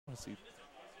Let's see.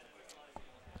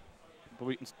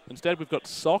 But instead we've got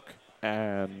Sock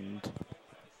and...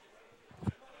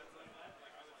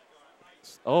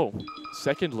 Oh,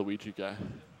 second Luigi guy.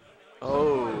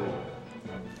 Oh.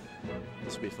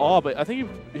 This will be fun. Oh, but I think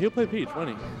he'll play Peach, won't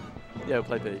he? Yeah, we'll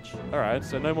play Peach. All right,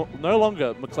 so no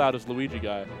longer McCloud is Luigi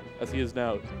guy, as he is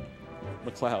now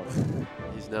McCloud.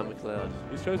 He's now McCloud.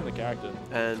 He's chosen the character.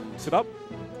 And Sit up.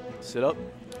 sit up.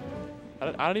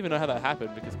 I don't even know how that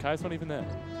happened because Kai's not even there.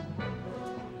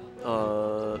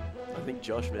 I think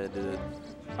Josh Man did it.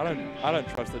 I don't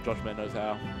trust that Josh Man knows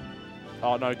how.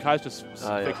 Oh no, Kai's just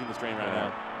fixing the stream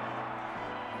right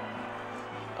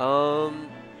now.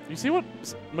 You see what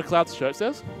McCloud's shirt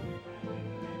says?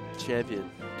 Champion.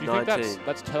 Do you 19. think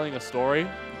that's telling a story?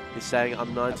 He's saying,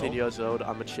 I'm 19 years old,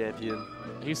 I'm a champion.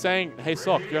 He's saying, hey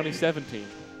Sock, you're only 17.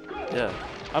 Yeah.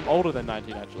 I'm older than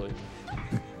 19 actually.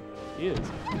 He is,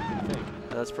 I think.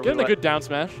 That's probably Getting a good down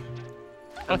smash.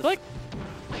 I feel like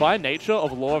by nature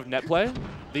of law of net play,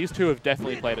 these two have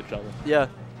definitely played each other. Yeah.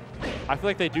 I feel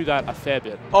like they do that a fair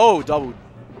bit. Oh, doubled.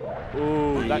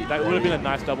 Ooh, that would have been a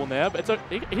nice double there, but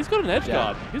he's got an edge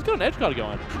guard. He's got an edge guard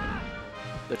going.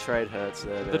 The trade hurts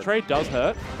there, man. The trade does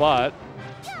hurt, but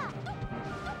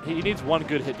he needs one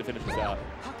good hit to finish this out.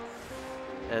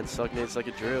 And Sock needs like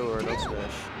a drill or an up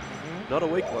smash. Not a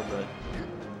weak one though.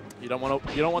 You don't want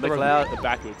McCloud. the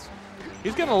backwards.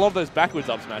 He's getting a lot of those backwards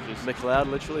up smashes. McCloud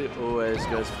literally always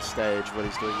goes for stage when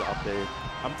he's doing the up B.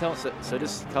 I'm telling. So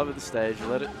just cover the stage,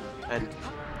 let it, and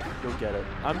you'll get it.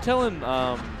 I'm telling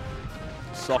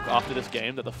Sock after this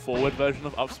game that the forward version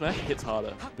of up smash hits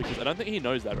harder because I don't think he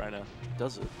knows that right now.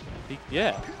 Does it? He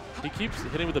keeps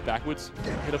hitting with the backwards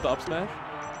hit of the up smash.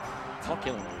 It's not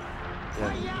killing him.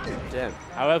 Yeah. Damn.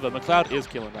 However, McCloud is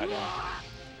killing that guy.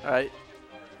 All right.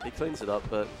 He cleans it up,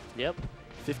 but Yep.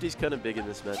 50's kind of big in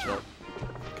this matchup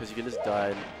because you can just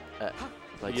die at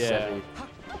like 70.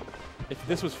 If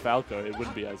this was Falco, it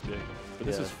wouldn't be as big. But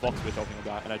this is Fox we're talking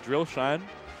about. And I drill shine,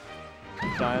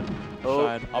 shine,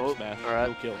 up smash, all right.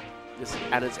 will kill.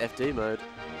 And it's FD mode.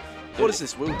 What is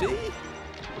this, Will D?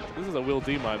 This is a Will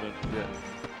D moment. Yeah.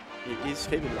 He's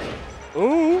keeping it.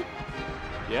 Ooh!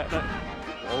 Yeah, no.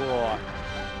 Oh.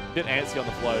 Bit antsy on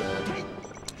the flow.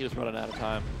 He was running out of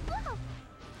time.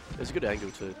 There's a good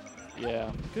angle too.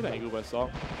 Yeah, good angle by Sock.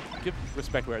 Give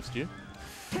respect where it's due.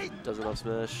 Doesn't up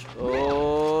smash.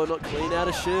 Oh, not clean out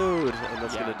of shield. And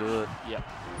that's going to do it. Yep.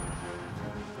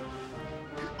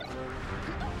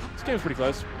 This game's pretty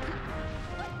close.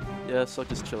 Yeah, Sock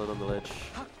just chilling on the ledge.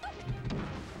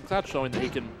 McCloud showing that he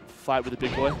can fight with a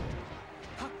big boy.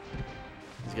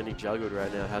 He's getting juggled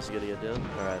right now. How's he going to get down?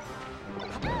 All right.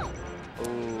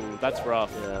 Oh, that's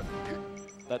rough. Yeah.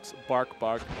 That's bark,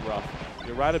 rough.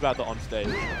 You're right about the on stage.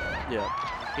 Yeah.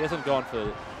 He hasn't gone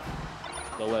for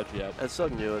the ledge yet. And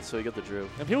Sock knew it, so he got the drill.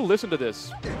 And people listen to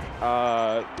this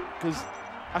because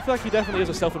I feel like he definitely is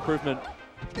a self-improvement.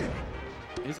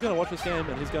 He's going to watch this game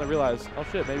and he's going to realize, oh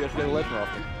shit, maybe I should get a ledge more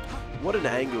often. What an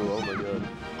angle. Oh my god.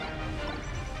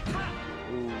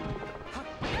 Ooh.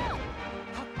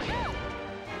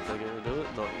 Is that going to do it?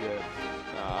 Not yet.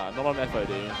 Not on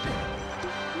FOD.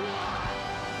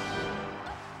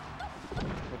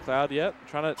 McCloud yet.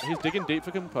 He's digging deep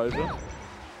for composure.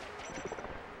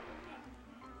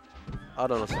 I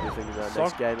don't know what to be thinking about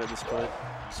next game at this point.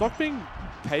 Sock being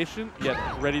patient yet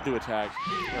ready to attack.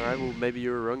 All right, well maybe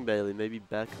you were wrong, Bailey. Maybe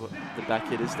the back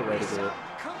hit is the way to do it.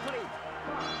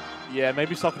 Yeah,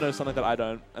 maybe Sock knows something that I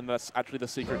don't, and that's actually the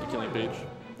secret to killing Peach.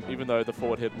 Even though the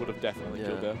forward hit would have definitely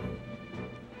killed there.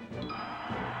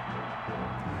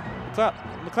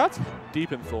 McCloud's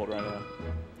deep in thought right now.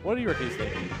 What do you reckon he's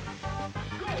thinking?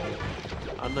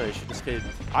 I don't know, you should just keep...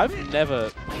 I've never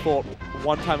thought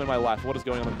one time in my life what is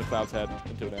going on in McCloud's head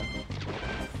until now.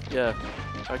 Yeah,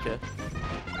 okay.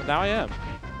 But now I am.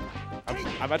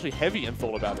 I'm actually heavy in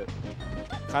thought about it.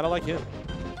 Kind of like him.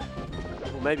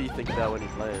 Well, maybe you think about when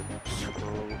you're playing.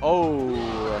 Oh,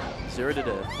 0 to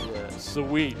death. Yeah.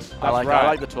 Sweet. That's I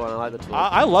like the taunt. I like the taunt.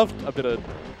 I loved a bit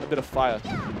of fire.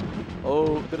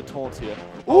 Oh, a bit of taunts here.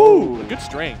 Ooh, a good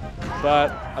string,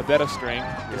 but a better string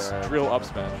is drill up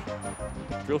smash.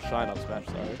 Drill shine up smash,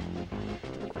 sorry.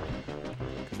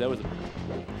 Because there was a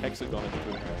hexagon in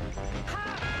between.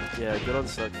 Yeah, good on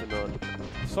Sock for non.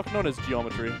 Sock non is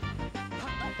geometry.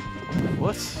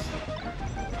 What?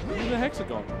 He's a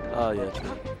hexagon. Oh, yeah,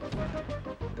 true.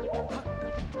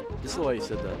 Just the way you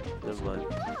said that. Never mind.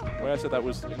 The way I said that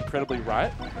was incredibly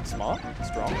right, smart,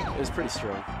 strong. It was pretty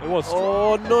strong. It was strong.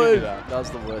 Oh, no! That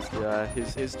was the worst, yeah.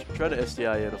 He's trying to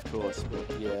SDI in, of course.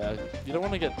 But yeah, you don't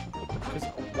want to get... Because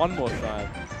one more shine.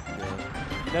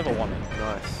 Yeah. You never want it.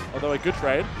 Nice. Although a good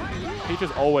trade, Peach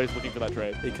is always looking for that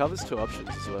trade. He covers 2 options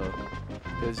as well.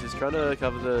 Because he's trying to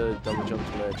cover the double jump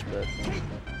to ledge, but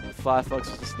Firefox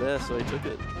was just there, so he took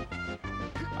it.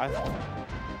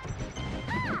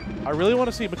 I really want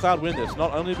to see McCloud win this,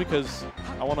 not only because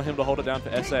I want him to hold it down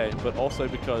for SA, but also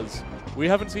because we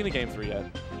haven't seen a Game 3 yet.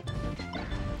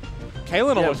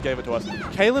 Kalen almost gave it to us.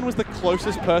 Kalen was the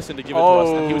closest person to give it to us,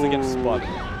 and he was against Spud.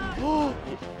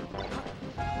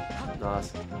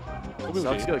 Nice.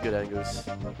 Sug's got good angles.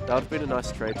 That would have been a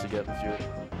nice trade to get with you,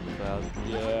 McCloud.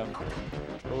 Yeah.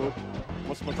 Oh,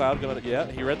 what's McCloud going to... Yeah,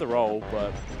 he read the roll,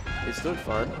 but... He's doing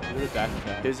fine. Look at the dash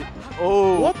attack.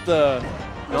 Oh! What the...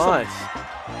 Nice.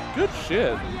 Good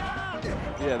shit.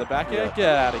 Yeah, the back air,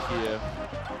 get out of here.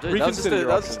 Dude, that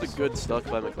was just a good stock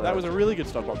by McCloud. That was a really good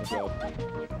stock by McCloud.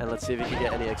 And let's see if he can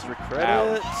get any extra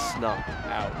credits. No.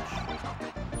 Ouch.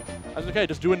 That's okay,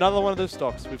 just do another one of those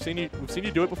stocks. We've seen you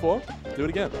do it before. Do it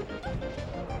again.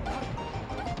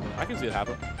 I can see it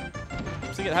happen.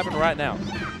 I'm seeing it happen right now.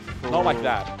 Not like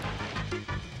that.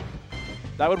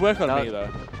 That would work on me though.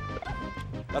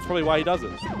 That's probably why he does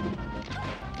it.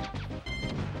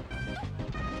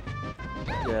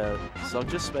 Yeah, Sock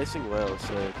just spacing well,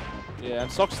 so... Yeah,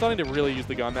 and Sock's starting to really use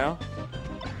the gun now.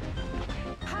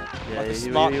 Yeah, like a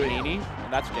smart meanie,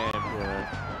 and that's game.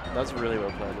 Yeah, that was really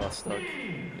well played last stock.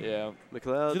 Yeah.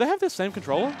 McCloud... Do they have the same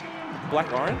controller?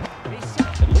 Black-orange?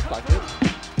 It looked like it.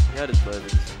 He had his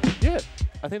moments. Yeah,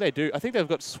 I think they do. I think they've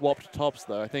got swapped tops,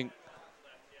 though. I think...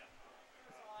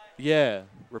 Yeah.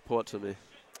 Report to me.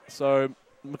 So,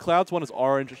 McCloud's one is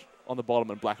orange on the bottom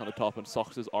and black on the top, and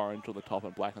Sock's is orange on the top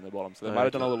and black on the bottom. So they might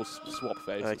have done a little swap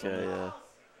face. Okay, yeah.